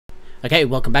Okay,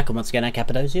 welcome back, and once again, I'm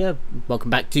Cappadocia.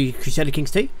 Welcome back to Crusader Kings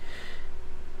 2.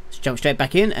 Let's jump straight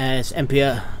back in as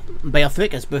Emperor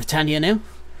Beothric, as Britannia now.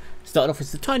 Started off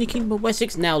as the tiny kingdom of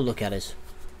Wessex, now look at us.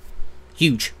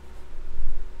 Huge.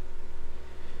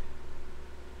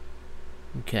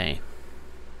 Okay.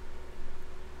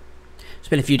 It's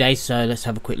been a few days, so let's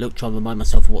have a quick look, try and remind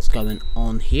myself of what's going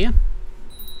on here.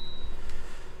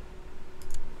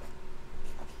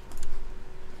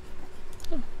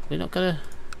 Oh, we're not gonna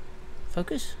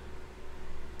focus?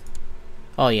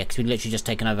 Oh yeah, because we literally just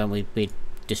taken over and we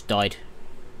just died.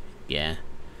 Yeah.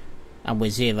 And we're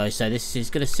 0, so this is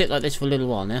going to sit like this for a little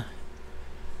while now.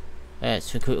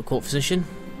 Let's recruit a court physician.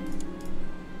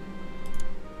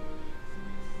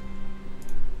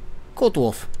 Court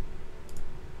dwarf.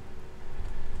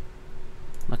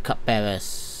 My cupbearer.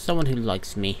 Someone who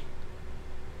likes me.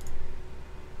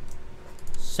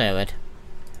 Sarah.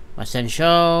 My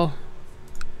seneschal.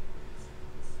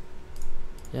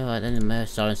 Yeah, right then, the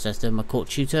Star Ancestor, my court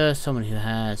tutor, someone who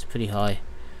has pretty high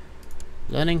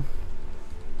learning.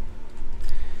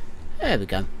 There we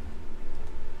go.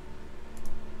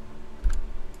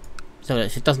 So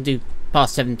if it doesn't do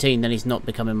past 17, then he's not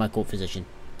becoming my court physician.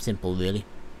 Simple, really.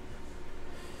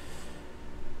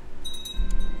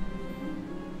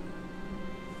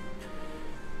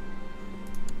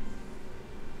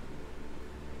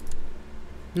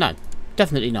 No,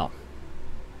 definitely not.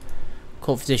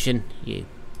 Court physician, you.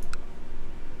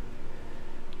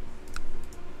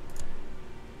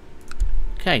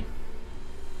 Okay.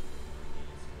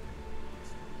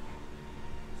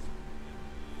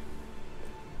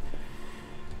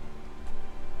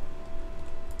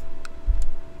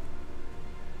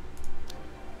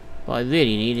 What I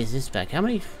really need is this back. How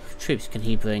many troops can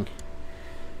he bring?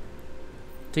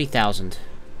 3,000.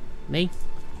 Me?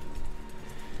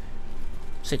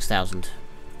 6,000.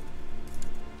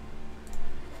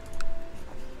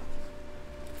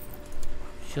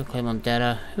 She'll claim on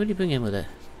data. Who would he bring in with it?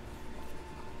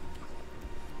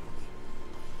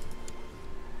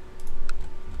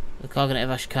 The Kargan of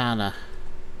Ashkana.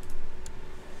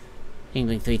 He can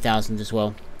bring 3,000 as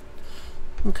well.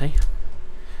 Okay.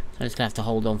 So I'm just going to have to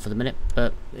hold on for the minute.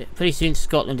 But pretty soon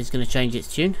Scotland is going to change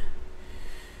its tune.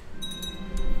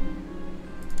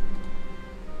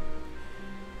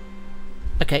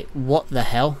 Okay, what the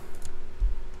hell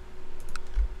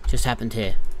just happened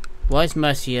here? Why is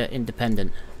Mercia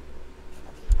independent?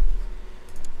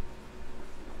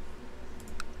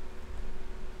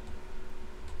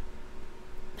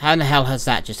 How in the hell has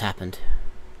that just happened?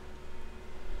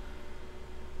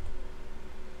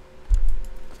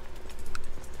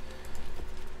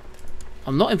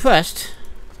 I'm not impressed.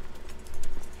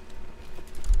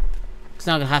 Because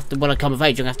now I'm going to have to, when I come of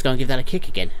age, I'm going to have to go and give that a kick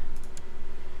again.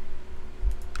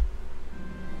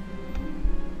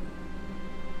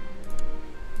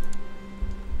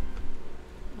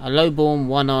 A lowborn,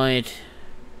 one-eyed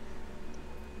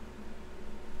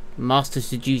master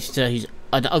seducer who's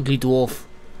an ugly dwarf.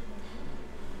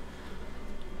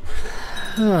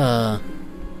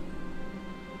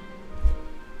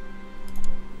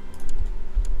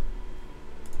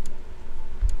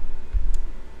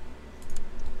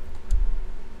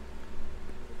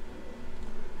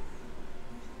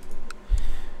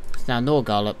 It's now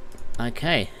Norgal.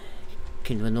 Okay.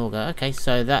 Kingdom of Norgal. Okay,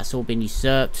 so that's all been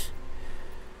usurped.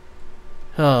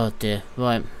 Oh dear,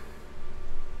 right.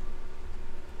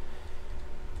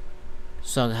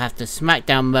 So I'll have to smack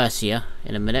down Mercia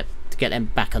in a minute to get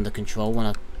them back under control when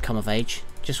I come of age.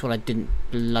 Just what I didn't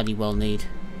bloody well need.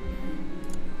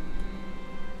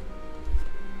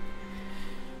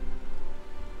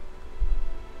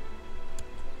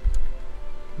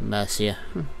 Mercia.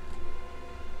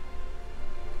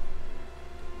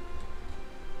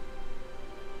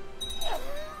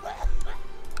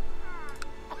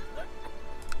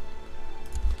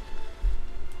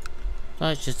 Oh,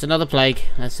 it's just another plague.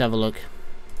 Let's have a look.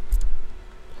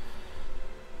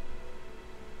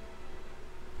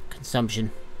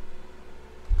 Consumption.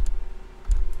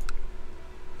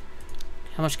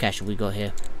 How much cash have we got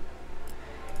here?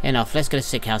 Enough. Let's get a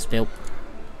sick house built.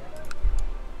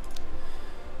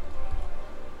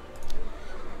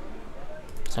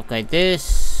 Let's upgrade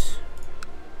this.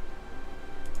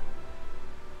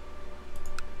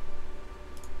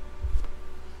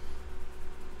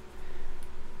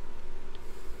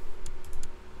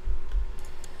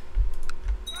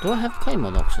 Do I have a claim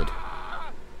on Oxford?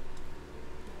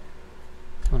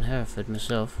 On Hereford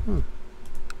myself.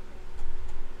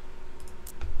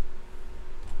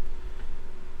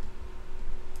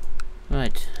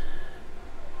 Right.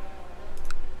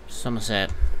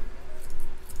 Somerset.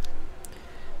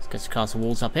 Let's get the castle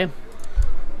walls up here.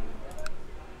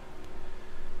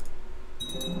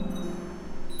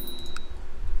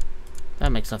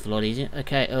 That makes life a lot easier.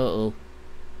 Okay, uh-oh.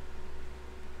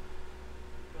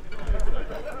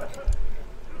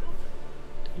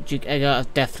 Duke Edgar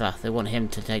of Deathrath. They want him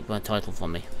to take my title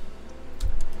from me.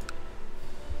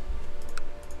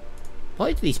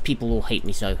 Why do these people all hate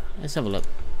me so? Let's have a look.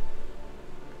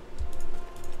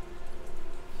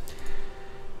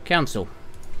 Council.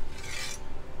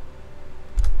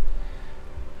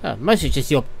 Oh, mostly just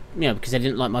your, because they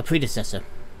didn't like my predecessor.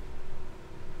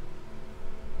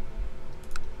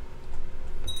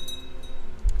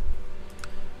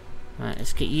 Right,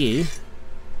 let's get you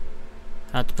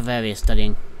out to Bavaria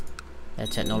studying their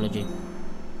technology.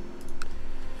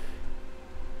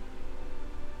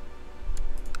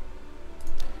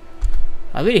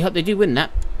 I really hope they do win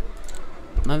that.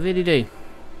 I really do.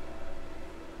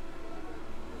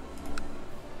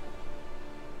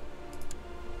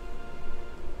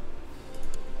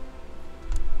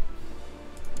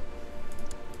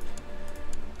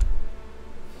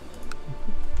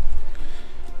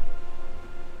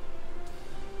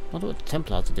 I wonder what the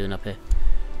Templars are doing up here.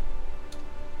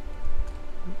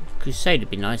 Crusade would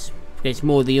be nice. Against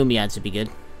more of the Umayyads would be good.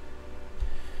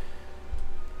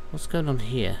 What's going on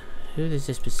here? Who is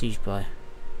this besieged by?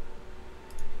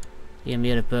 The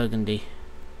Emir of Burgundy.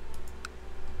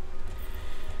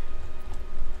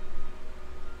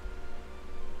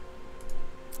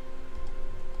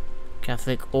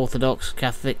 Catholic, Orthodox,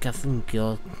 Catholic,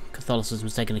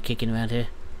 Catholicism's taking a kicking around here.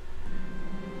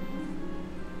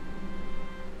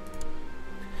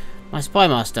 My spy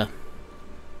master.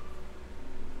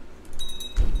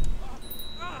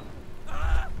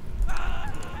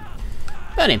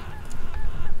 Burn him.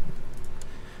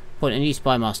 Point a new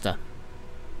spy master.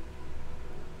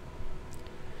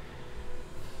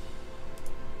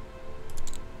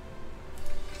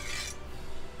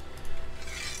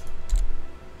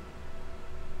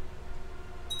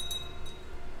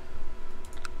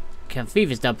 Camp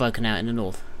Fever's now broken out in the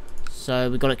north. So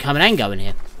we've got it coming and going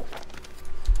here.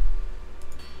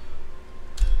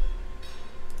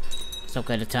 Let's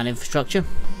upgrade the town infrastructure.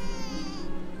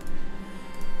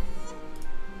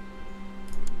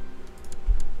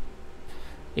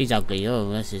 He's ugly. Oh,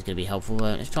 this is going to be helpful.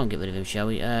 Let's try and get rid of him, shall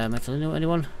we?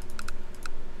 Anyone?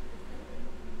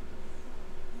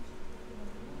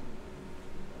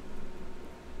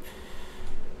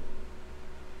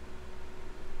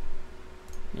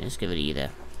 Yeah, let's get rid of you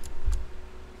there.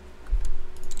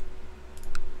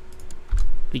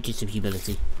 Reach you some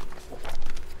humility.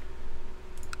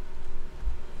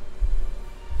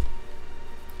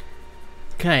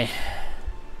 Okay.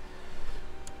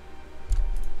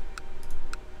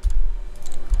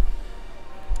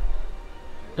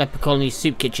 Leper Colony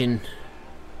soup kitchen.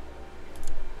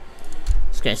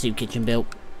 Let's get a soup kitchen built.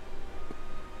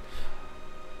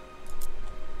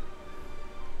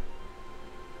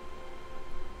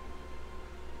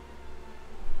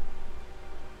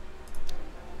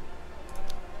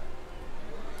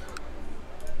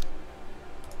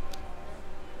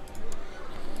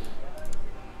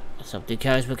 Let's update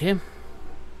Carisburg here.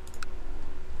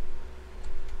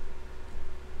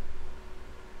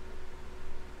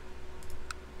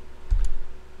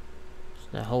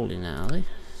 They're holding that, are they?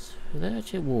 Who are they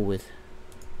actually at war with?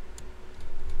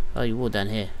 Oh, you war down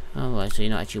here. Oh, right, so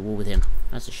you're not actually at war with him.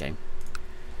 That's a shame.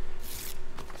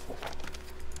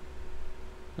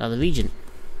 Now the Regent.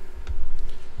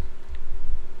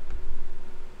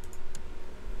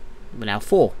 We're now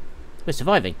 4. We're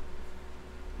surviving.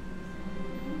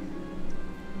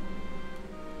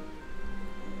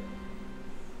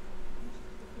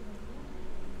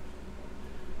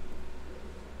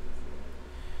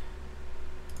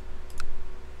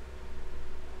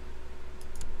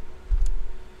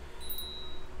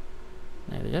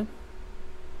 There we go.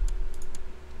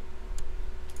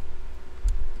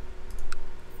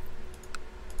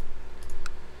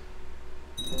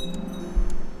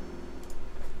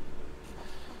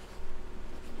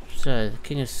 So, the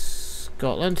King of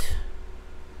Scotland.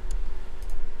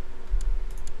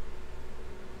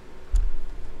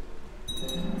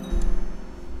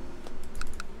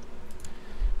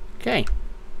 Okay.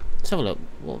 Let's have a look.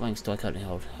 What ranks do I currently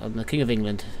hold? I'm the King of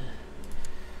England.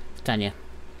 Tanya.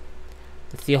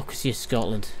 The Theocracy of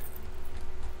Scotland.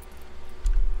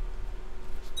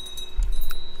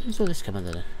 Who's all this come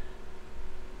under then?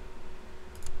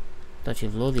 Duchy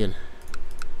of Lothian.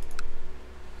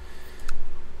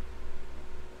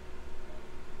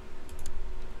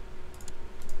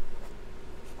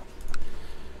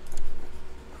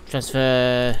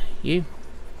 Transfer you.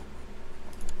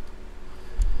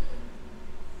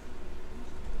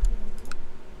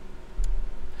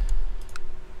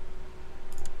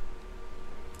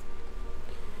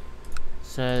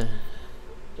 So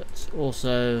Let's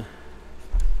also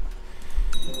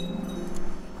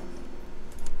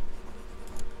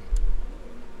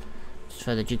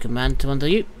transfer the Duke command to under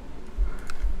you.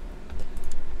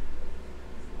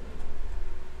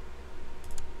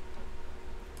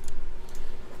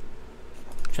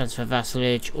 Transfer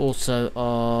vassalage also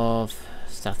of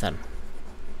Southend.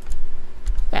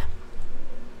 Yeah.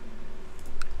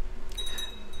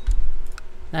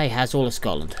 Now he has all of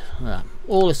Scotland.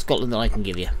 All of Scotland that I can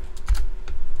give you.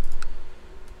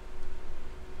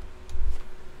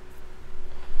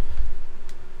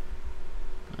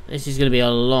 This is going to be a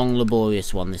long,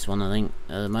 laborious one, this one, I think.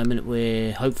 At the moment,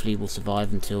 we're hopefully will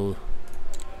survive until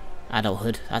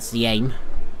adulthood. That's the aim.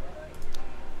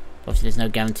 Obviously, there's no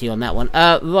guarantee on that one.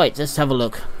 Right, let's have a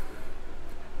look.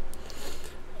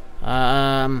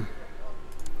 Let's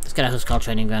get a Huscarl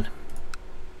training ground.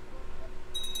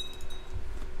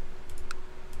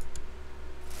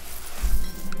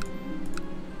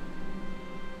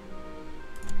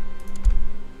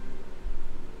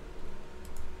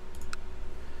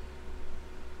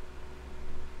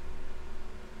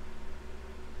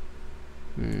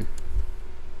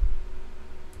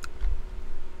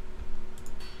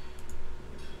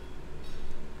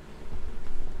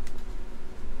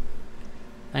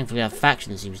 Thankfully our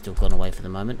faction seems to have gone away for the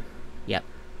moment. Yep.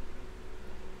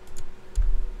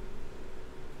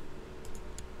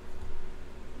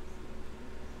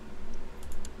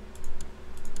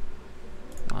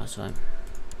 Oh, that's fine.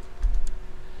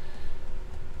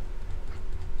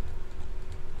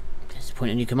 Let's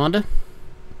appoint a new commander.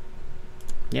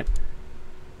 Yep.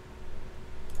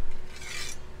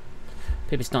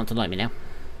 People are starting to like me now.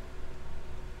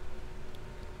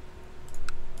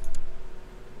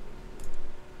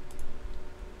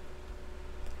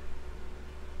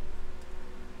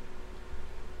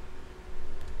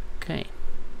 Okay.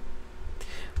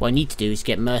 What I need to do is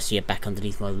get Mercia back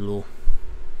underneath my law.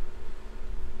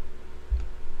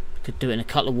 I could do it in a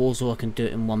couple of wars, or I can do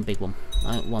it in one big one.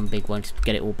 I want one big one, just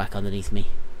get it all back underneath me.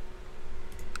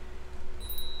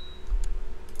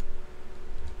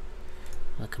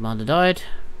 The commander died.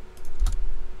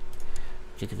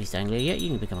 Duke of East Anglia, yeah, you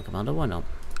can become a commander, why not?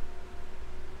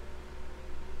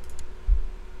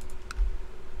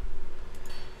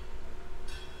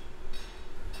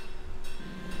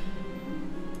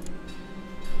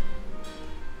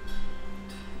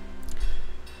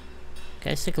 Okay,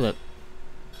 let's take a look.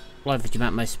 Light infantry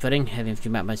map most spreading, heavy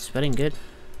infantry map most spreading, good.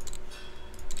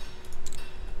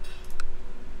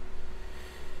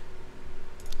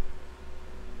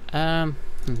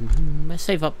 Let's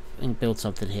save up and build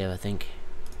something here, I think.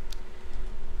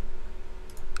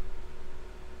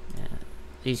 Yeah,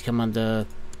 these come under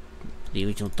the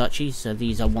original duchy, so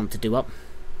these I want to do up.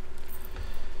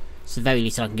 So at the very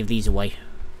least I can give these away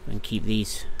and keep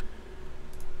these.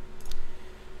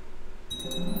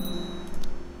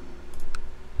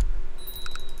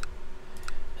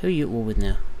 Who are you at war with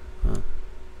now? Oh.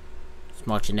 Just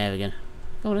marching there again.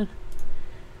 Go on then.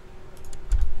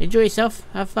 Enjoy yourself.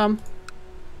 Have fun.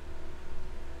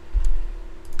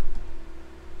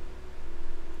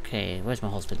 Okay, where's my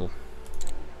hospital?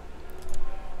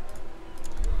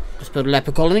 Let's build a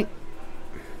leper colony.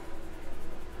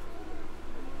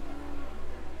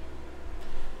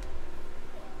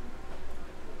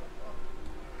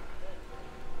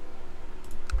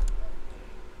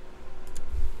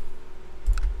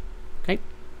 Okay.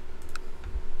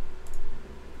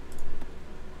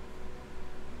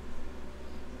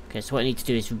 Okay, so what I need to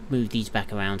do is move these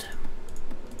back around.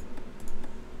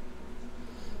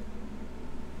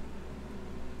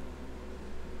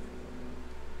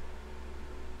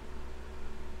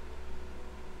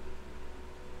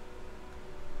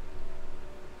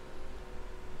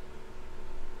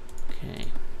 Okay.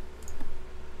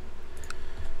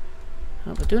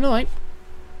 Oh, we're doing alright.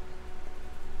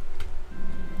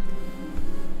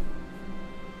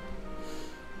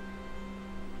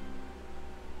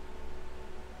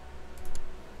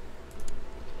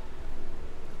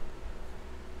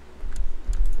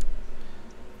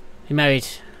 He married.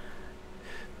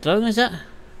 How long is that?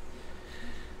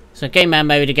 So a gay man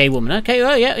married a gay woman. Okay,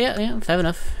 well, yeah, fair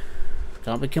enough.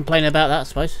 Can't be complaining about that, I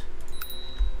suppose.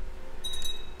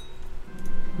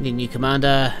 Need a new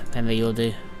commander. Whatever you'll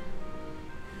do.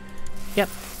 Yep.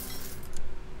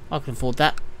 I can afford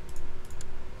that.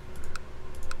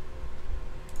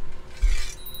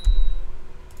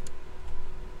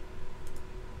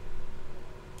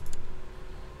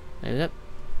 There we go.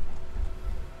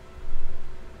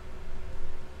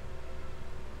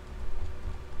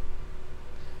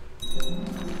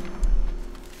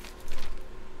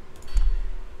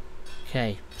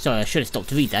 Okay. Sorry, I should have stopped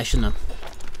to read that, shouldn't I?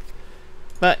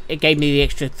 But it gave me the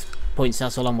extra points,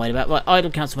 that's all I'm worried about. Right, idle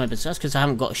council members, that's because I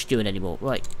haven't got a steward anymore.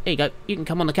 Right, there you go, you can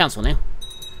come on the council now.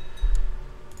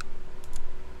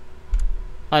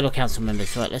 Idle council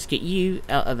members, right, let's get you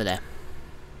out over there.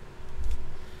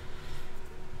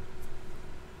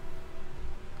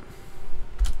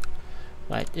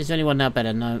 Right, is there anyone now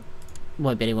better? No,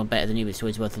 won't be anyone better than you, but it's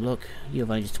always worth a look. You've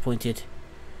only just appointed.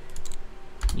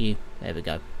 You, there we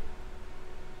go.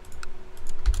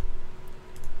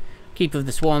 Keeper of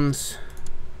the Swans.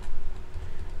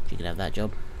 You can have that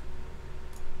job.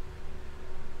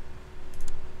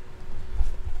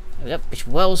 There we go, Bishop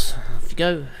of Wells, off you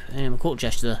go. And a court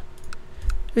jester.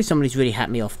 Who's someone who's really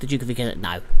hacked me off? The Duke of Vickers?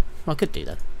 No. I could do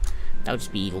though. That would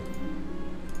just be evil.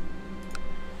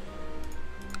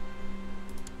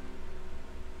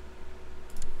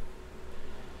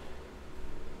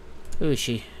 Who is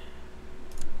she?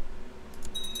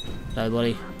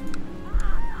 Nobody.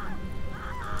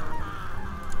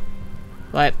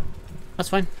 Right, that's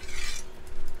fine.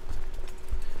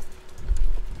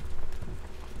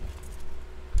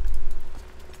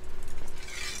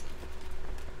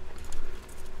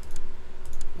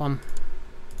 One,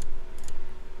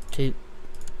 2,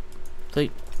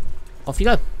 3. Off you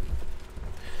go. Let's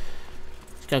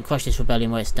go and crush this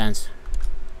rebellion where it stands.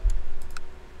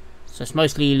 So it's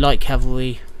mostly light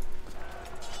cavalry.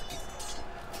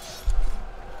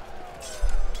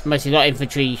 Mostly light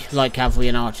infantry, light cavalry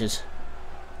and archers.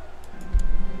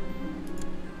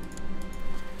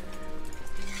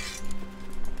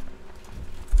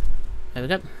 There we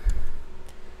go.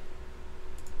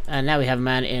 And now we have a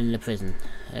man in the prison.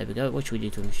 There we go. What should we do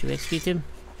to him? Should we execute him?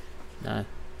 No.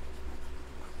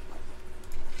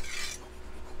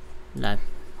 No.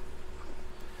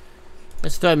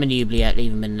 Let's throw him in the oubliette,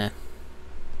 leave him in there.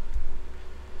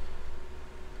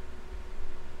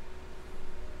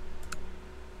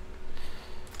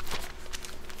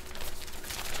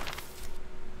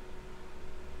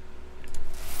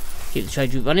 Keep the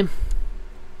trade route running.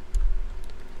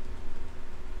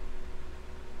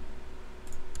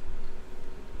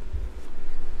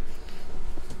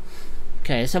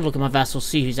 Okay, let's have a look at my vassals,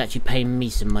 see who's actually paying me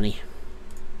some money.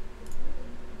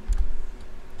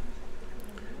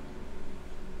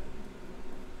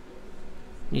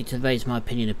 Need to raise my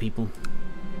opinion of people.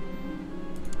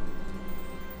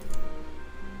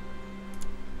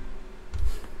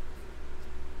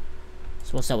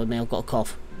 So what's up with me? I've got a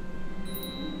cough.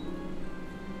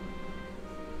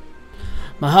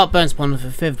 My heart burns upon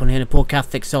hearing a poor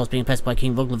Catholic souls being oppressed by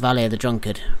King Vogler the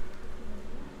drunkard.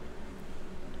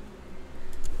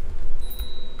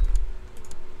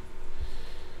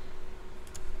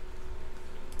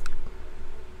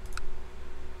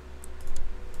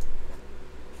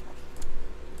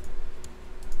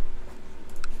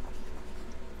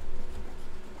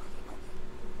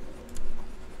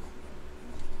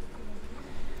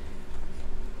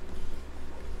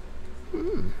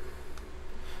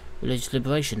 Religious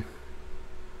liberation.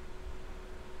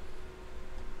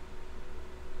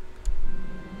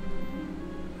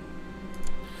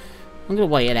 I'm gonna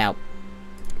wait it out.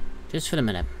 Just for a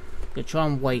minute. I'm gonna try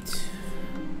and wait.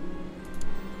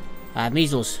 I have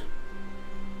measles.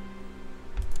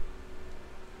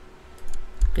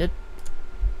 Good.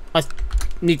 I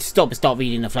need to stop and start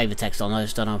reading the flavour text on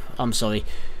those, don't I? I'm sorry.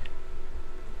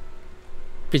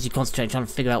 Busy concentrating, trying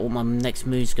to figure out what my next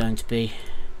move's going to be.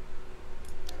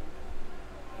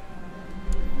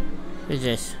 Who's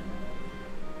this?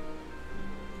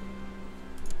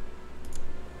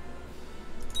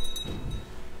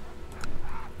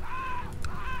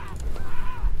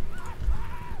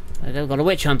 Okay, we've got a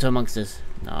witch hunter amongst us.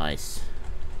 Nice.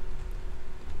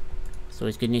 It's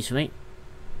always good news for me.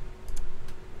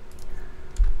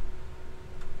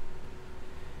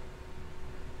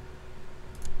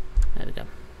 There we go.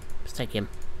 Let's take him.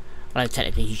 Although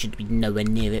technically he should be nowhere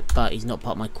near it, but he's not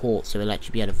part of my court, so he'll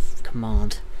actually be out of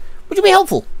command. Which will be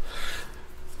helpful.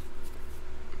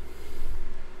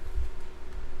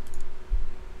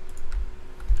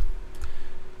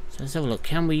 So let's have a look.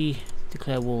 Can we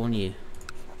declare war on you?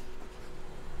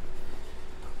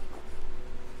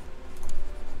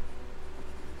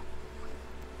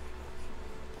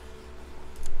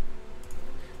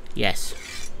 Yes.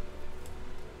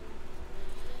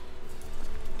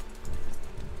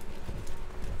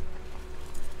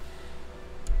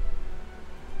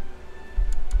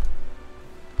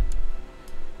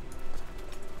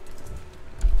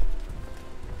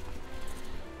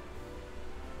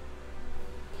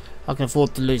 I can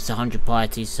afford to lose 100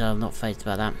 piety, so I'm not phased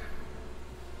about that.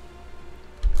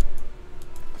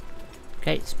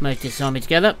 Okay, let's merge this army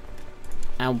together.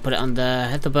 And we'll put it under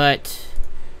Ethelbert,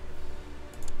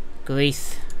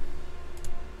 Greece,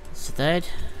 That's the third.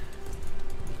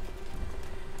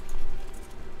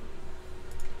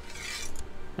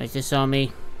 Where's this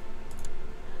army?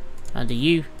 Under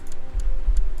you.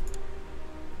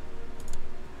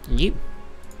 And you.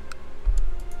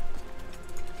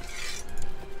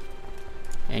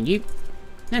 And you.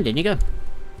 And in you go.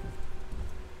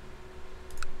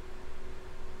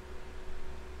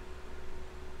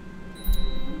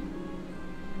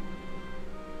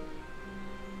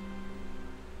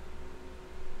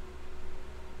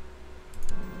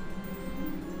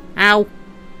 Ow!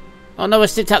 Oh no, I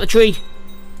slipped out the tree!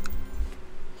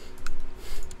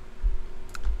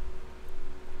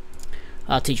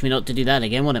 Teach me not to do that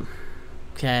again, won't it?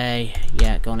 Okay,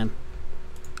 yeah, go on him.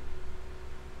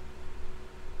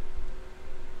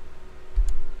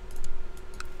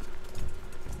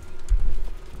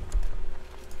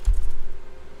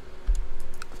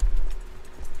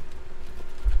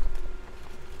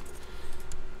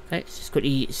 Okay, let's just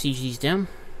quickly siege these down.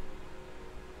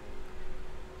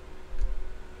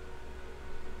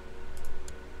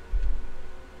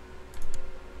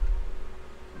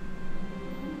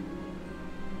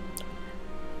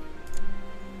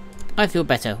 I feel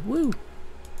better. Woo!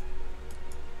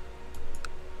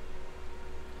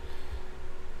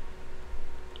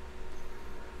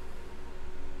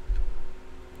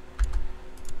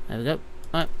 There we go.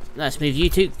 Right, let's move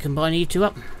you two, combine you two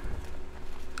up.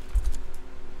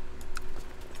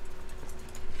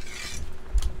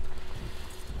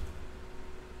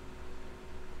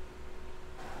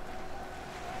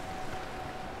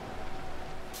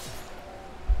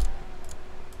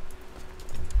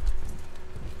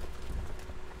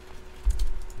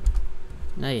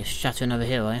 Now you're shattering over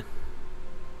here, are you?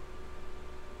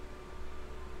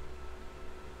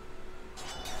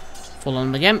 Fall on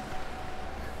them again.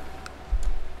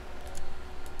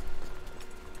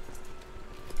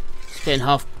 Split in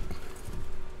half.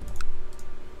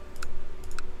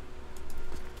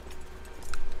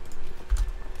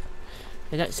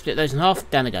 There we go, split those in half,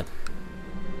 down they go.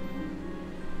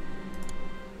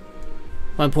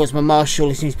 More important, my marshal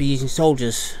surely seems to be using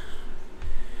soldiers.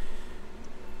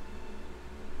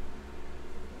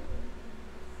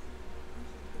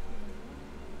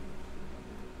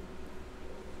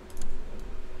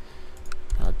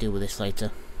 I'll deal with this later.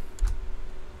 At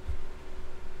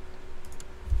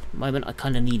the moment, I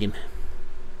kind of need him.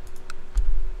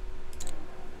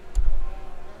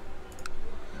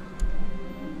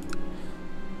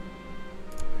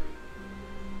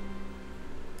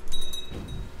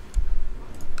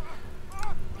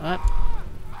 Alright.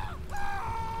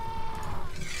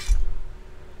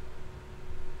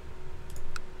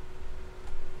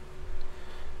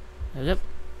 There we go.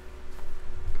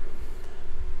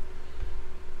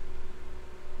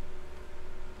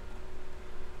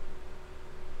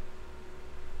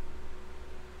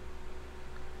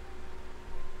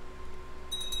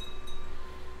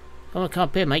 Oh, I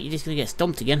can't bear, mate. You're just gonna get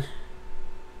stomped again.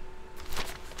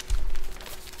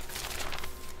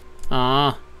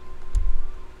 Ah.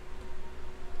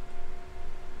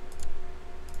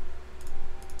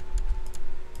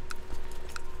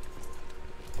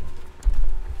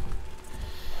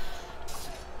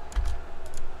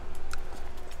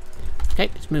 Okay,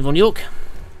 let's move on York.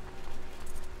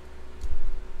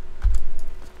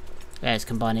 Let's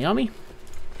combine the army.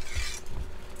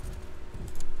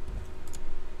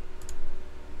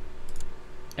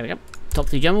 There we go. Top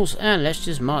 3 generals, and let's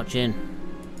just march in.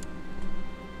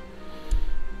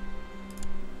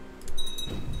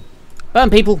 Burn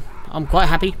people! I'm quite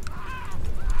happy.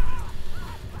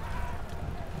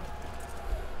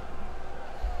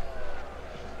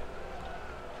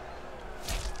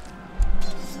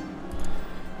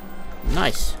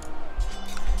 Nice.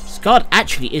 Scarred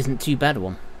actually isn't too bad a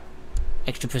one.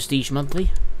 Extra prestige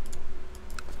monthly.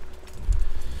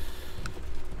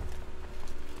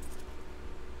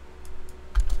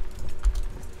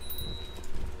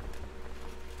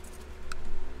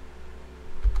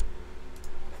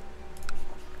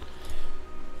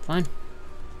 Fine.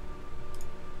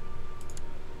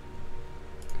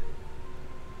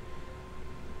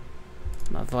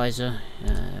 My visor.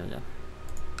 There we go.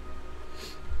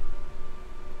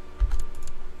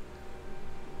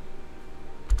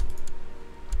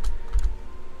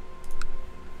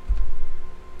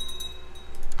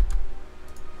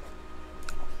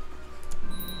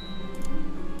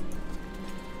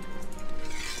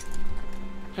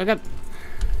 Okay.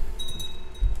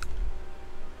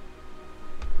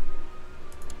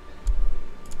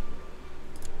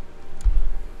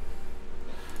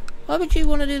 Why would you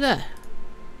want to do that?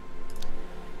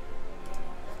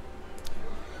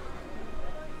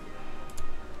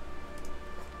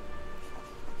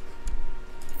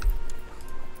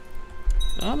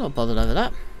 I'm not bothered over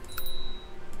that.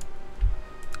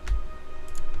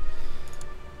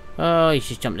 Oh, he's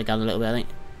just jumped the gun a little bit, I think.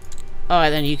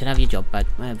 Alright then, you can have your job back.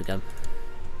 There we go.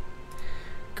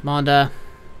 Commander.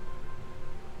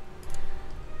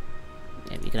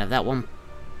 Yeah, you can have that one.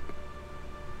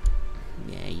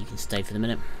 Yeah, you can stay for the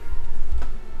minute.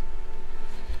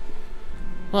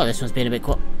 Well, this one's been a bit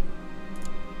quiet.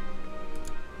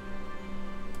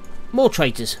 More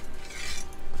traitors.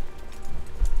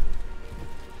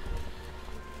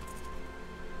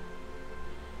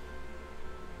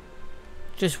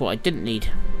 Just what I didn't need.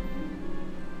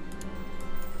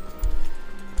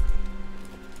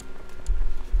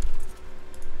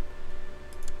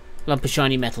 Lump of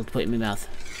shiny metal to put in my mouth.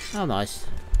 Oh, nice.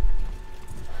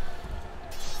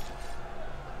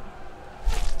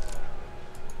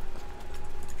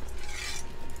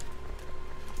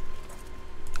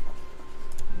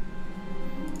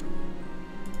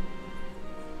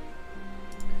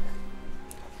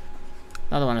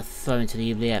 Another one to throw into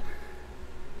the oubliette.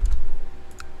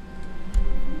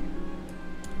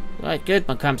 Right, good.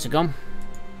 My cramps are gone.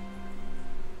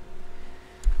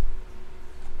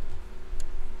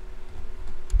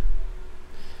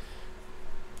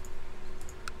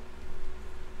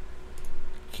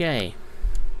 Okay.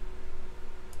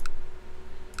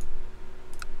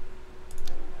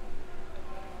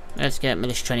 Let's get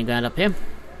militia training ground up here.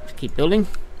 Let's keep building.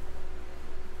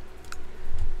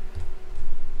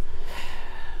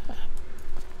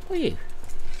 Who are you?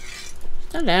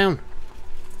 Stand down.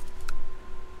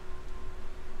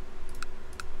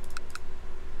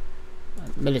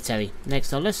 Military.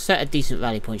 Next on, let's set a decent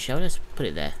rally point, shall we? Let's put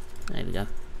it there. There we go.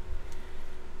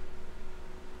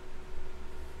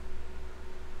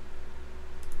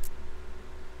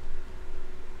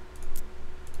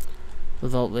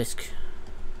 Revolt risk.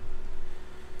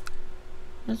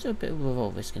 Let's do a bit of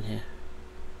revolt risk in here.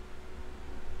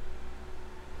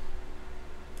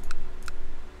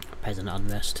 Peasant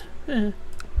unrest.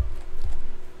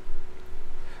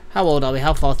 How old are we?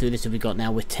 How far through this have we got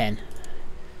now? We're 10.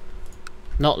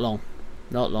 Not long.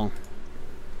 Not long.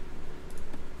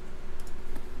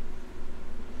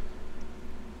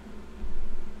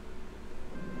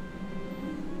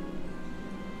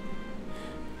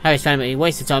 Harry's family,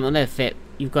 waste of time, I'll never fit.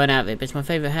 You've gone out of it, but it's my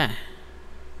favourite hat.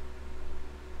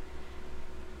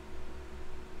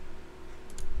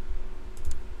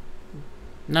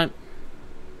 Nope.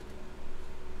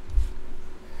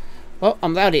 Well,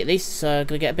 I'm rowdy at least, so I'm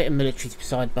going to get a bit of military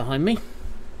side behind me.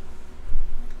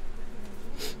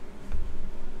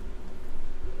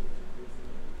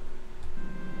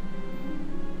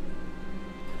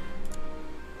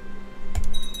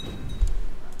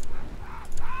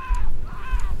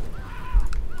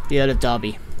 The Earl of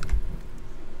Derby.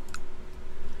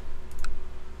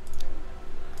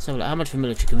 So how much for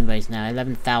military can we raise now?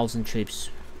 11,000 troops.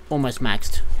 Almost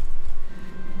maxed.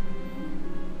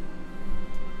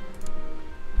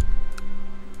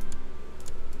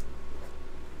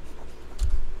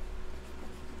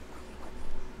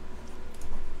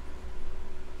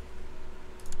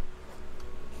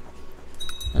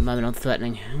 At the moment I'm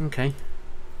threatening. Okay.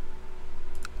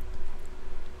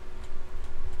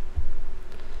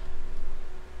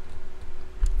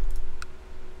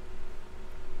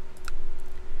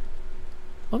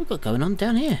 What have we got going on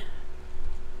down here?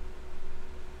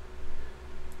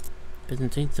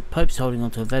 Byzantines. The Pope's holding on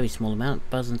to a very small amount.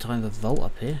 Byzantine revolt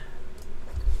up here.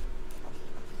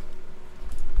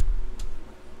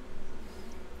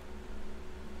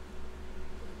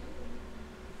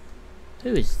 Who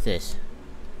is this?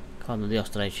 Cardinal of the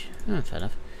Ostrich. Oh, fair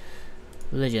enough.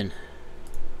 Religion.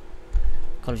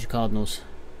 College of Cardinals.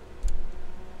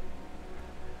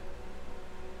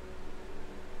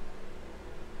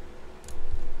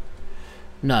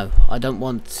 No, I don't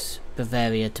want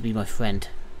Bavaria to be my friend.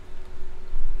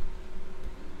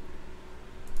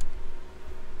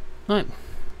 Right.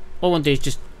 All I want to do is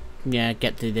just, yeah,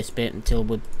 get through this bit until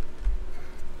we're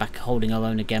back holding our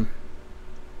own again.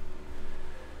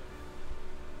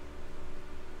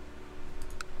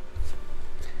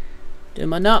 Doing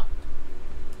my nut.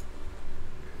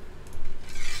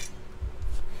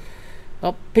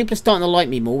 Well, people are starting to like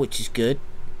me more, which is good.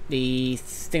 The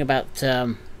thing about,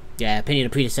 yeah, opinion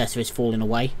of predecessor is falling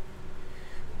away.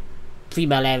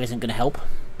 Female air isn't going to help,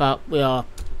 but we are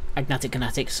agnatic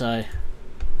canatics, so...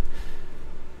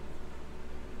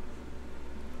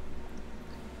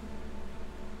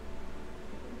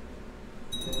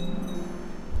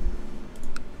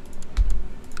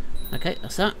 Okay,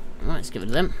 that's that. Right, let's get rid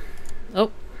of them.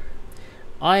 Oh,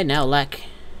 I now lack...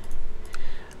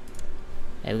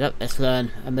 There we go, let's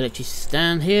learn a military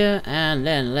stand here, and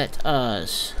then let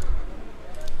us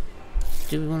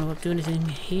do we want to do anything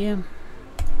here?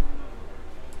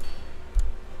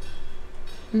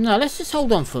 No, let's just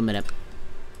hold on for a minute.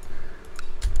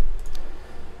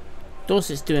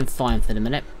 Dorset's doing fine for the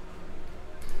minute.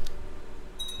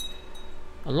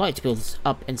 I'd like to build this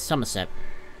up in Somerset.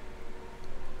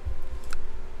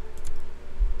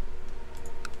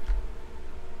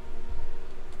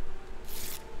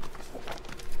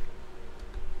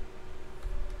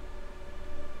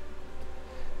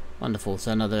 Wonderful,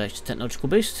 so another extra technological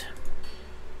boost.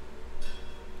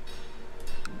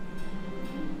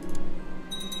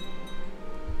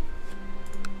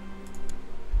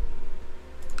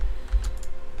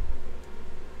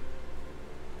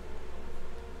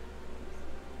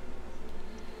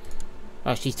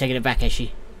 Oh, she's taking it back, is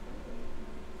she?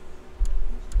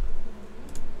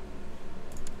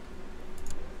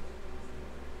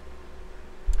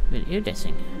 A bit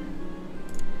iridescing.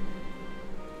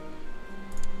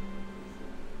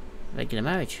 Regular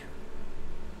marriage.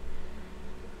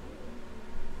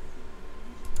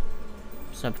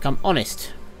 So I've become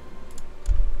honest.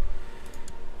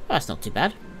 Oh, that's not too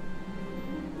bad.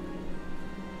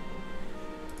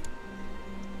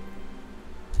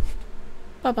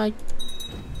 Bye-bye.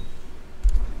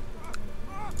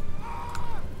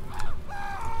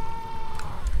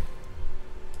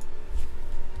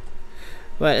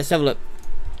 Right, let's have a look.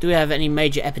 Do we have any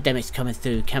major epidemics coming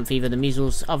through? Camp fever, the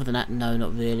measles. Other than that, no,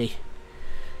 not really.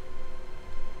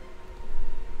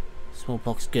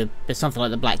 Smallpox, good. But something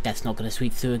like the Black Death's not going to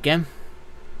sweep through again.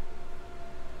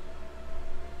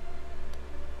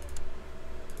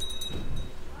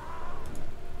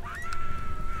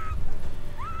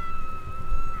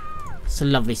 It's a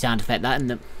lovely sound effect, that,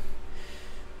 isn't it?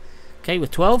 Okay, we're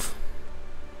 12.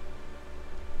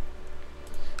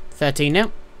 13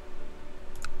 now.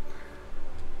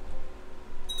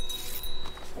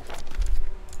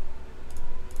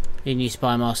 Need a new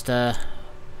spy master.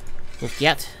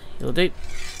 Wolfgat, you'll do.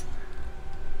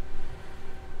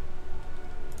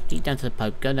 Get down to the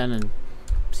Pope. Go down and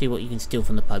see what you can steal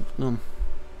from the Pope. Come on.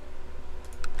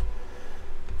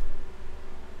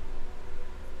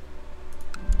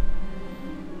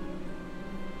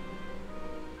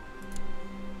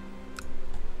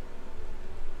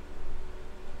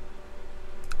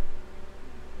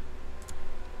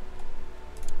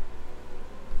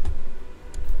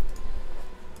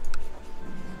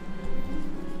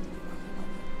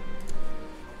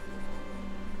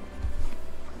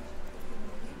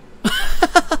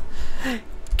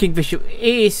 King Bishop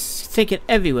is taken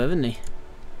everywhere, isn't he?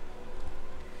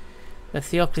 The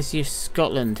Theocracy of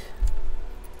Scotland.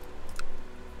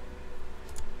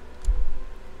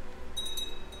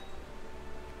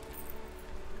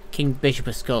 King Bishop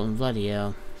of Scotland, bloody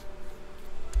hell.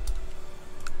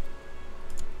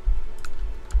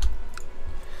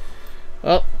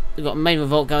 Well, we've got a main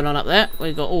revolt going on up there.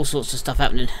 We've got all sorts of stuff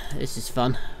happening. This is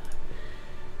fun.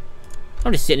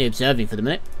 I'm just sitting here observing for the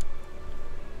minute.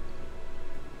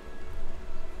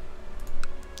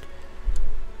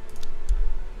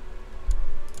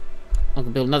 I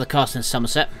can build another castle in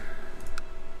Somerset.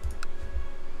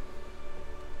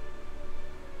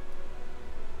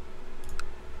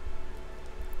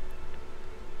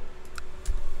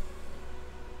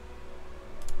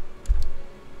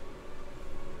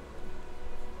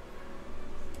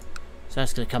 So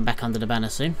that's going to come back under the banner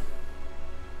soon.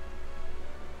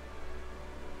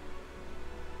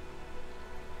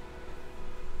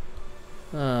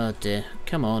 Oh dear,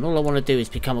 come on, all I want to do is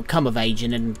come of age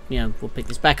and then, you know, we'll pick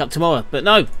this back up tomorrow, but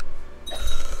no!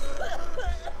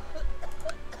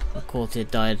 A courtier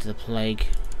died of the plague.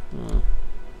 Oh.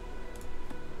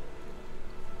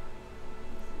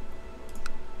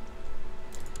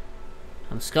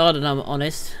 I'm scarred and I'm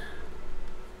honest.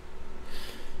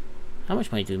 How much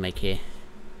money do we make here?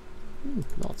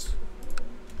 Lots.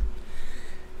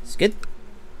 It's good.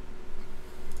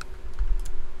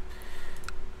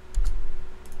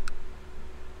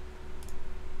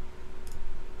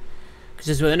 Because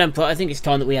as we're an emperor, I think it's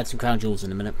time that we had some crown jewels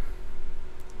in a minute.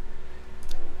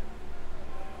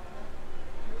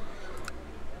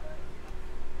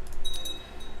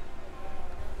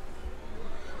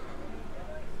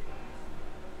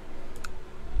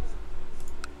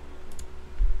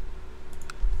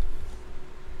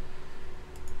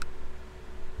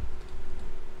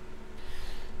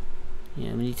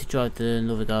 Yeah, we need to drive the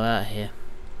Novigar out of here.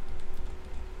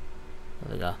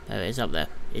 There we go. There it is up there.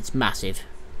 It's massive.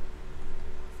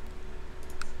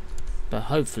 But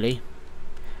hopefully,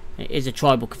 it is a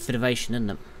tribal confederation, isn't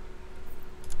it?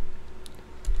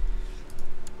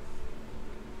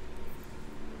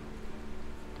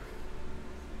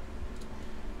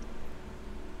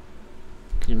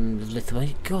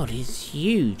 Lithuania. God, he's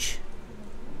huge.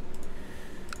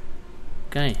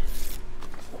 Okay.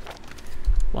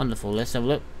 Wonderful. Let's have a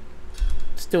look.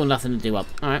 Still nothing to do up.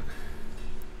 Alright.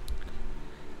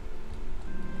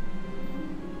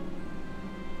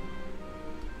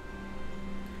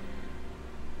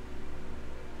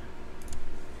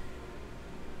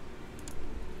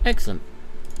 Excellent.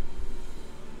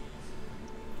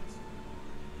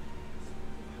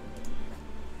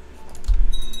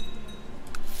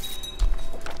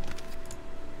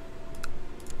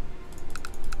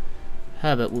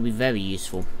 Herbert will be very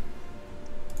useful.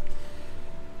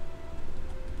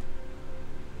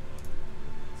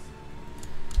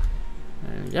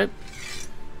 There we go.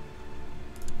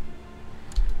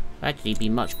 Actually, be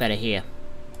much better here.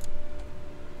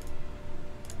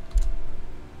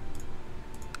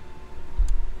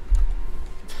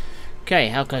 Okay,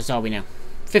 how close are we now?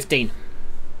 15.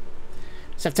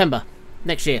 September.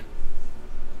 Next year.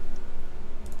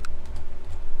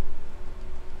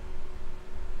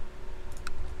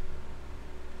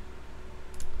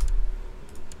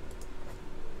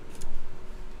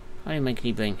 How many men can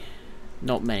you bring?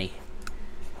 Not many.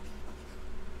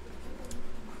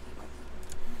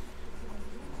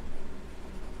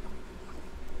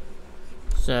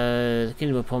 So, the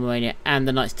Kingdom of Pomerania and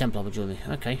the Knights Templar will join me.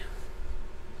 Okay.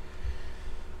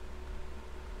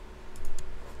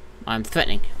 I'm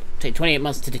threatening. Take 28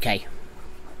 months to decay.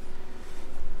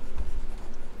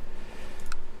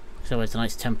 So where's the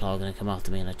Knights Templar are going to come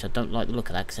after me, which I don't like the look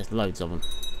of that because there's loads of them.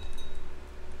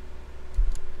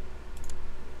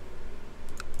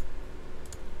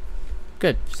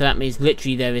 Good. So that means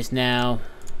literally there is now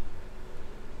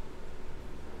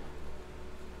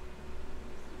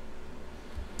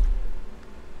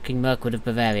King Mirkwood of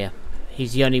Bavaria.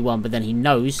 He's the only one, but then he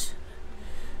knows.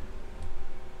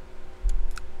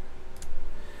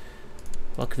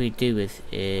 What can we do with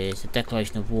is a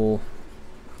declaration of war.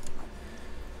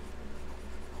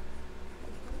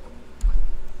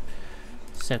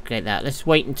 Segregate that. Let's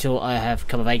wait until I have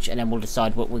come of age and then we'll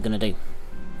decide what we're going to do.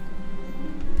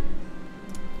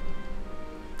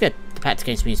 Good. The pact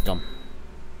against me is gone.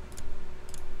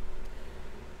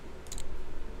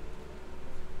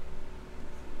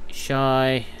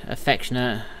 Shy,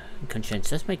 affectionate, and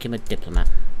conscientious. Let's make him a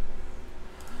diplomat.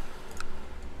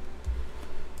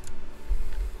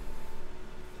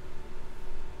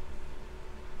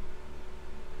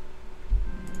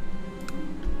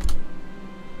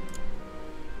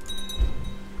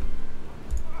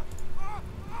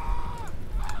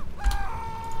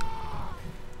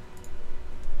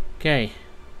 Okay,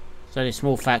 so this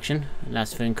small faction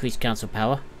allows for increased council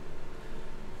power.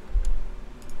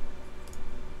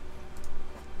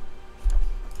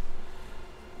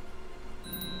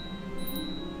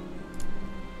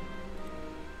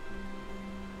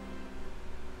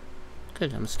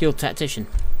 Good, I'm a skilled tactician.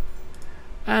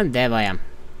 And there I am.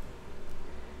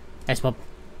 That's my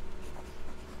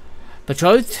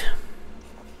betrothed.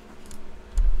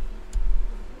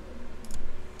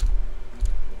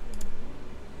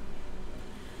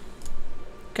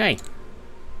 Okay.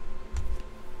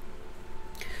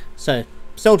 So,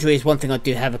 soldiery is one thing I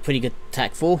do have a pretty good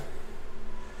attack for.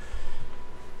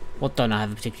 What don't I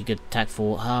have a particularly good attack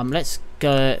for? Let's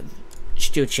go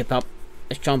stewardship up.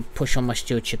 Let's try and push on my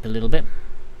stewardship a little bit.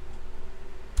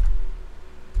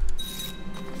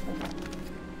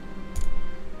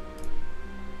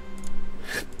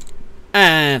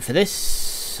 And for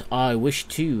this, I wish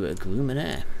to groom an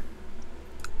heir.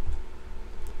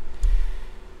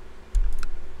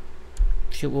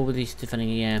 What were these defending?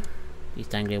 Yeah,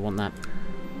 East Anglia want that.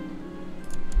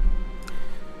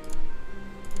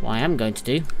 What I am going to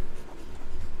do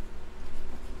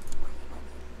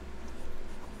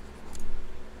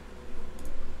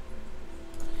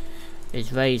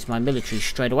is raise my military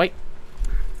straight away.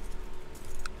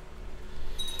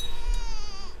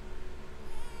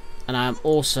 And I am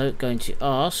also going to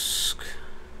ask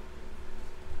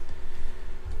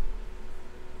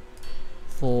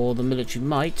for the military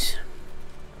might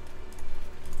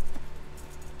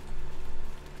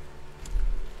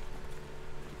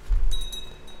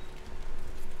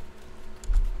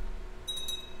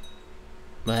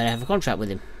but I have a contract with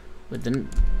him. With them.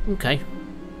 Okay.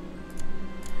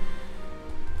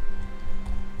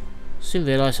 Soon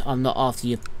realise I'm not after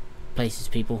your places,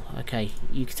 people. Okay,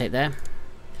 you can take there.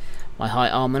 My High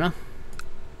Almoner.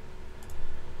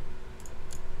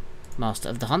 Master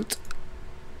of the Hunt.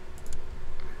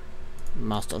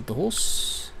 Master of the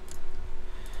Horse.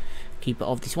 Keeper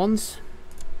of the Swans.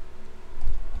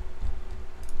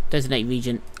 Designate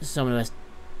Regent. Someone who has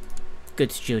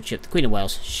good stewardship. The Queen of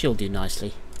Wales. She'll do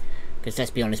nicely. Because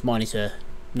let's be honest, mine is her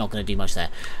not going to do much there.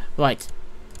 Right.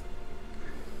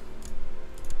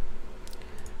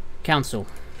 Council.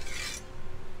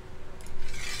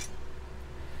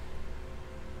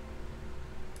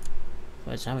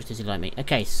 Right, so how much does he like me?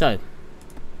 Okay, so.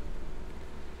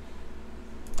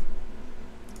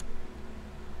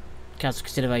 Council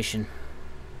consideration.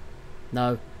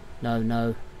 No. No,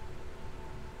 no.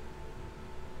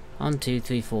 1, 2,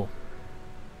 3, 4.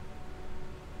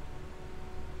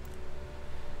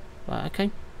 Right,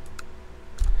 okay.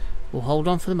 We'll hold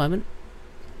on for the moment.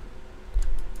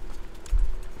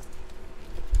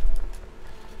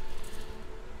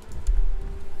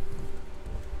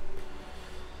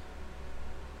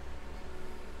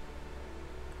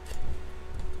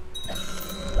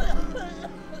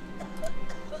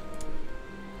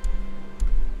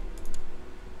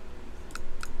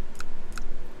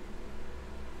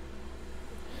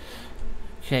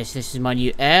 Okay, so this is my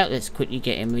new heir. Let's quickly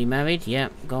get him remarried. Yeah,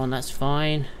 go on, that's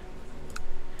fine.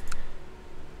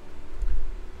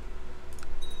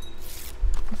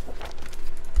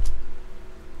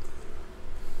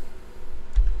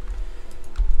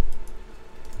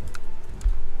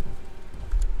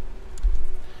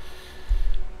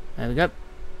 There we go.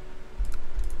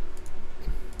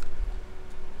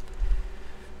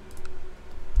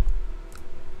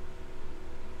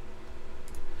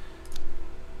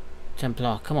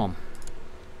 Templar, come on.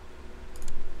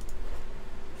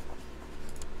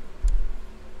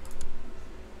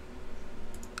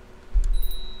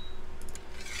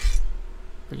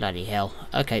 Bloody hell.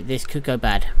 Okay, this could go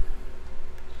bad.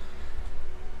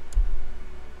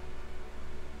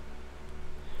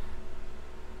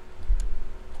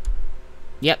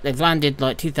 Yep, they've landed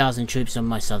like 2,000 troops on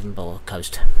my southern border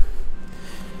coast.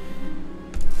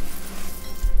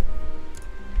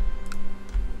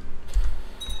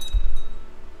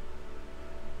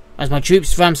 As my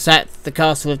troops ransacked the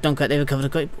castle of Dunkirk, they recovered a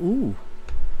great... Ooh.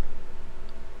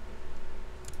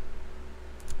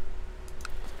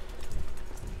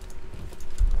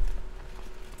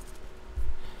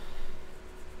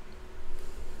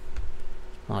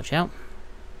 March out.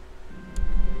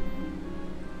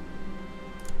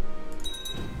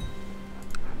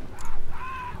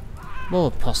 More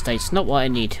apostates, not what I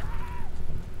need.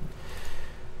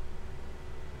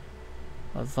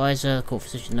 Advisor, court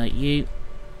physician, note you.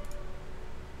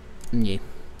 And you.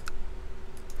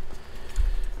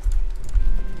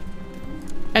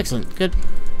 Excellent, good.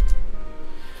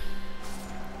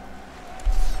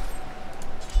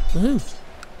 Woohoo!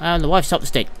 And the wife's up the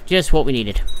stick. Just what we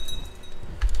needed.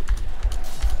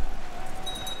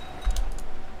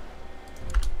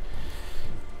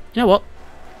 You know what?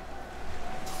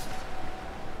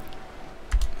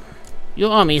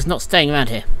 Your army is not staying around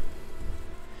here.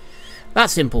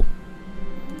 That's simple.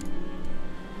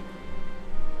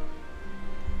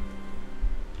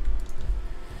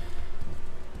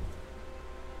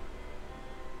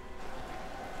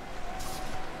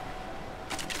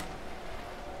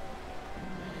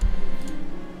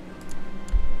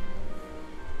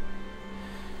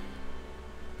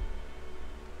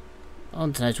 I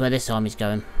want to know where this army's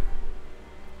going.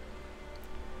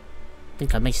 I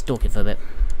think I may stalk it for a bit.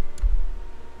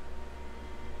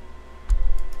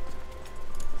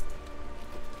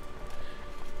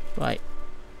 Right.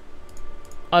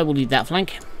 I will lead that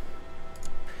flank.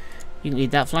 You can lead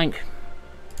that flank.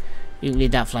 You can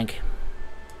lead that flank.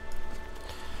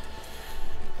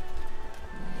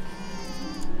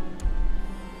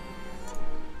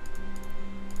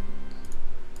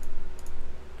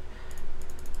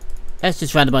 Let's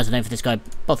just randomise the name for this guy.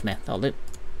 Bothmere, that'll do.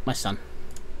 My son.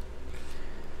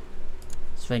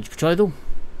 Strange betrothal.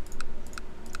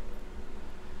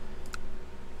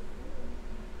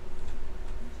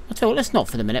 I'll tell you what, let's not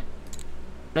for the minute.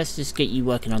 Let's just get you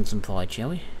working on some pride, shall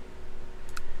we?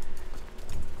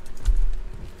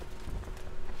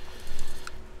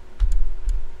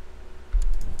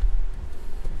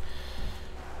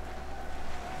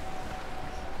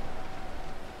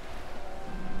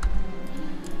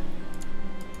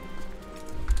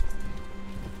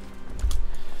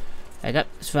 There you go,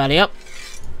 let's rally up.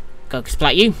 Go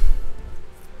splat you.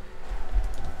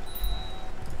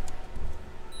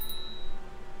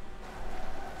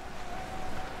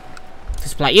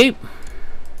 Splat you.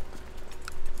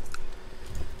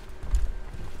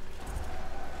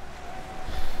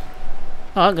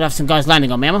 Oh, I'm gonna have some guys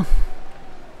landing on me, am I?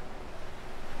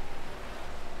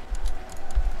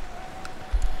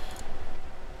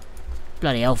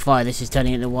 Bloody hellfire, this is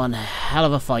turning into one hell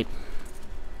of a fight.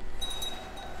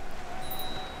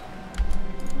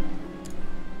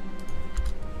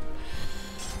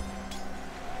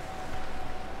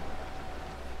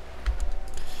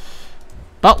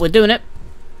 But we're doing it.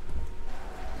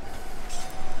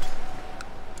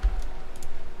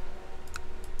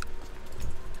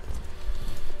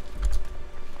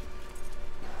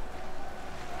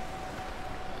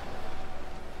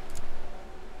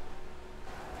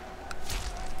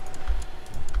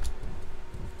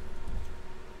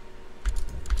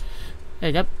 There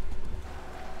you go.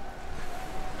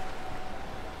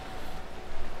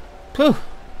 Whew.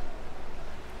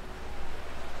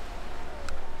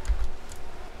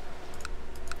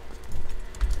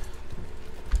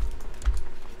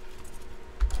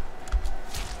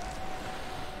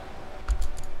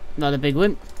 Another big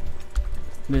win.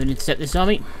 Moving to intercept this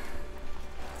army.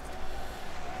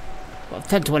 Got a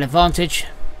 10 to 1 advantage.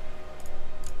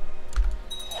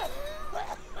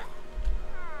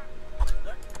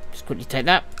 Just quickly take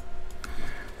that.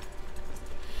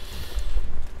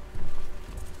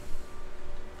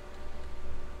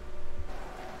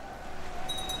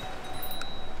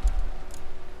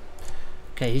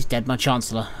 Okay, he's dead, my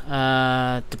Chancellor.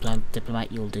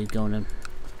 Diplomat, you'll do, go on then.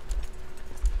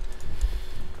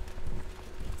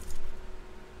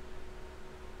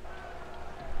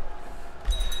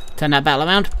 Turn that battle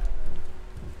around.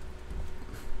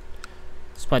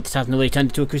 Despite this hasn't already turned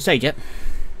into a crusade yet.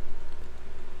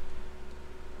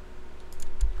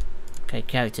 Okay,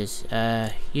 characters.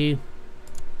 You.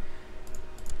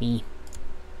 Me.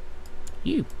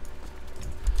 You.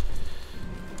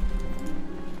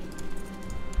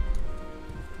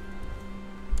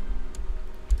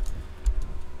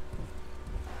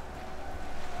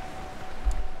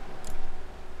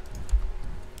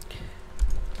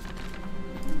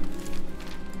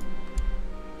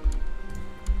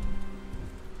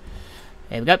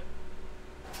 There we go.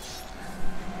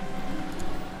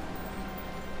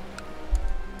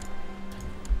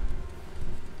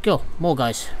 Go, more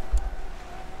guys.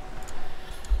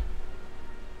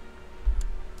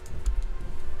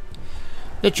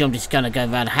 Literally, I'm just gonna go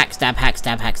around hack, stab, hack,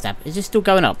 stab, hack, stab. Is this still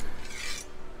going up?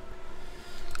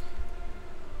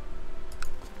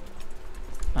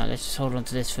 Right, let's just hold on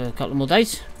to this for a couple more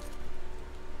days.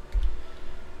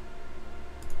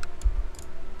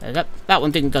 There we go. That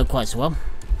one didn't go quite so well.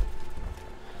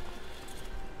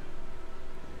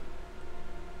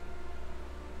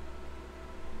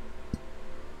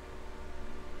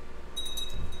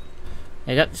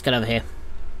 There you go. Let's get over here.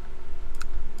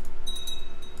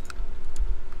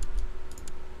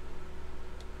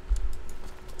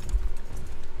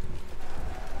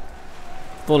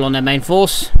 Fall on their main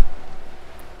force.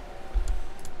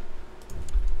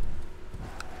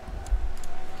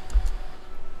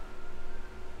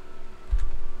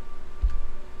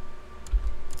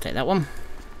 Take that one.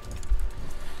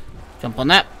 Jump on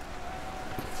that.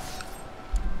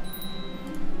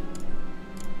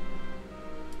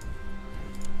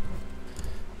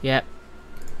 Yep.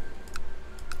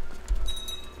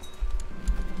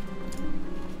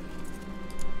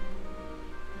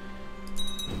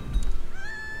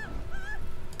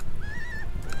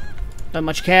 Don't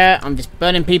much care. I'm just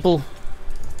burning people.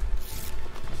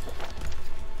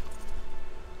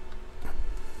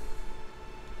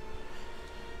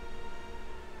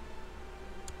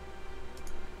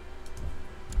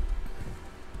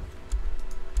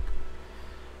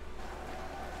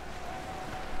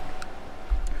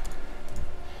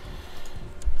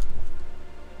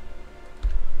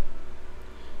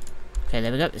 Okay,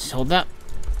 there we go. Let's hold that.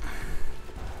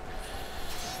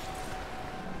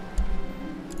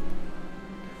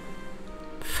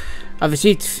 I've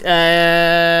received,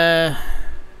 yeah.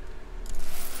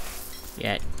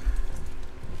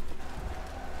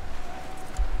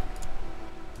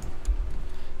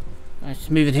 Let's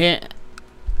move it here.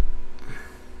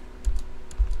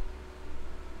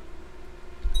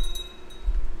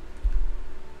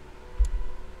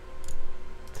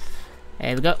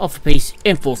 There we go. Offer peace.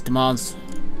 Enforce demands.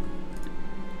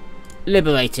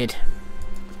 Liberated.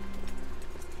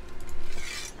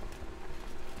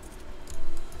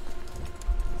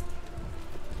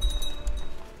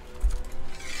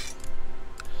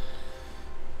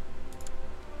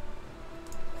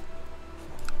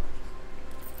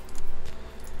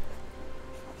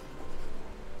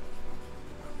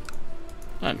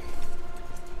 Right.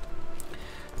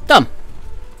 Done.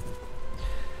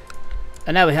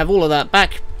 And now we have all of that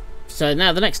back. So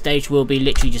now the next stage will be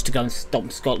literally just to go and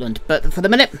stomp Scotland. But for the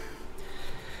minute,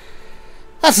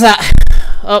 that's that.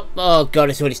 Oh god,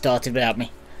 it's already started without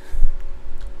me.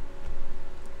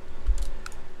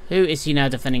 Who is he now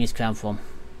defending his crown from?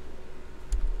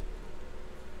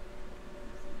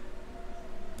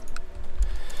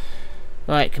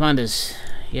 Right, commanders.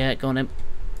 Yeah, go on in.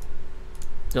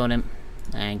 Go on in.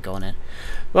 And go on in.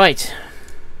 Right.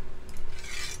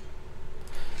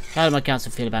 How do my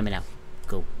council feel about me now?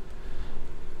 Cool.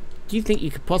 Do you think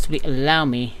you could possibly allow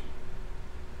me...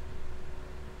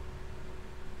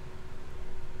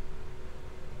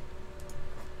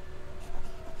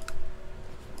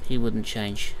 He wouldn't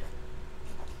change.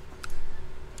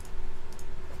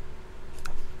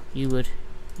 You would.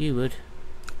 You would.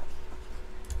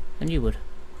 And you would.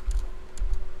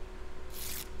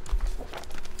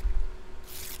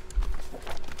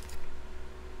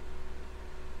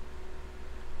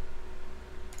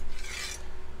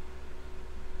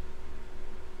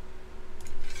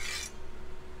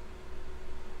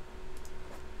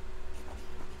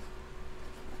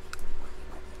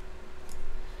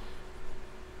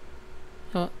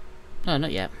 Oh, no,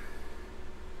 not yet.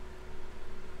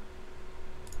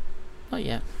 Not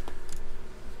yet.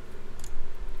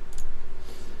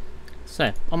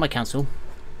 So, on my council,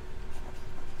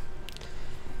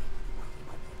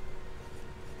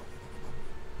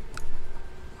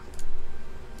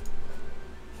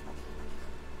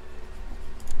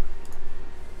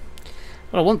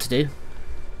 what I want to do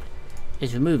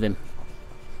is remove him.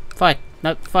 Fire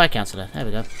councillor. There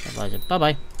we go. Advisor. Bye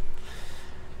bye.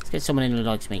 Let's get someone in who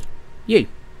likes me. You.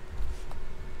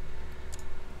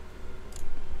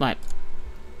 Right.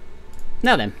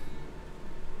 Now then.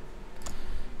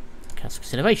 Council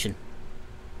consideration.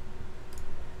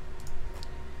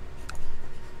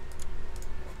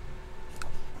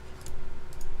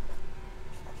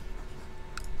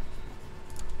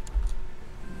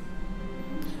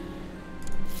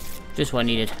 Just what I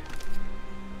needed.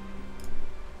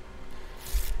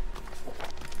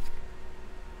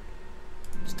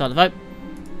 Start the vote.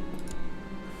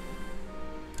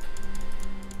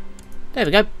 There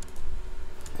we go.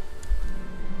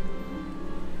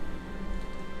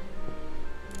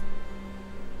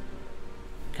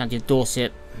 County of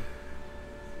Dorset.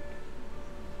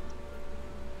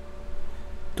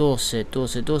 Dorset,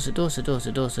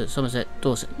 Somerset,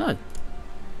 Dorset. No.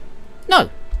 No!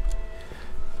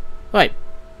 Right.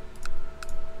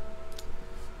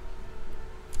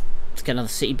 Let's get another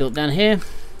city built down here.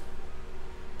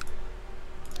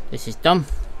 This is done.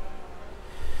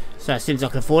 So as soon as I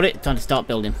can afford it, time to start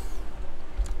building.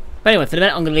 But anyway, for the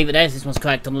minute, I'm going to leave it there. This one's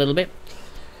cracked on a little bit.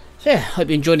 So yeah, hope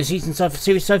you enjoyed the season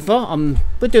series so far.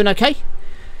 We're doing okay.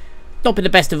 Not been the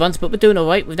best of runs, but we're doing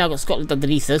alright. We've now got Scotland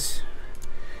underneath us,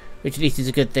 which at least is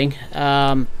a good thing.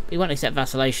 We won't accept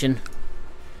vacillation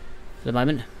for the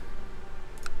moment.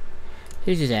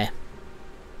 Who's his heir?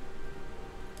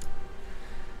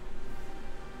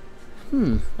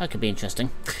 That could be interesting.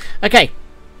 Okay,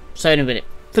 so in a minute.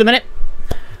 For the minute,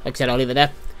 like I said, I'll leave it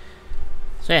there.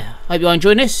 So yeah, hope you're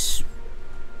enjoying this.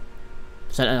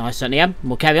 So I certainly am.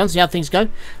 We'll carry on, see how things go.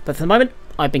 But for the moment,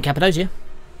 I've been Cappadocia,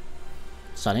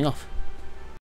 signing off.